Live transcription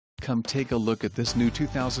Come take a look at this new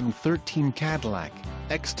 2013 Cadillac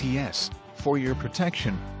XTS. For your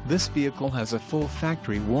protection, this vehicle has a full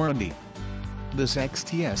factory warranty. This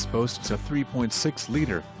XTS boasts a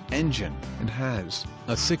 3.6-liter engine and has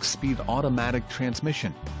a 6-speed automatic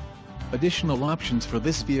transmission. Additional options for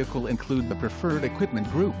this vehicle include the preferred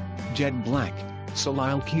equipment group, jet black,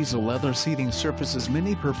 Soleil Kiesel leather seating surfaces,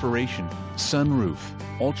 mini perforation, sunroof,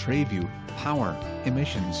 ultra-view, power,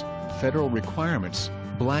 emissions, federal requirements,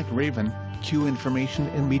 Black Raven, Q information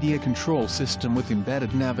and media control system with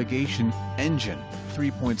embedded navigation, engine,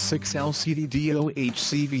 3.6 LCD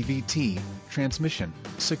DOHC VVT, transmission,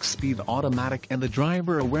 6-speed automatic and the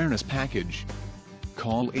driver awareness package.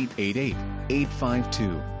 Call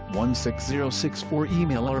 888-852-1606 or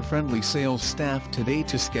email our friendly sales staff today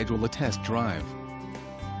to schedule a test drive.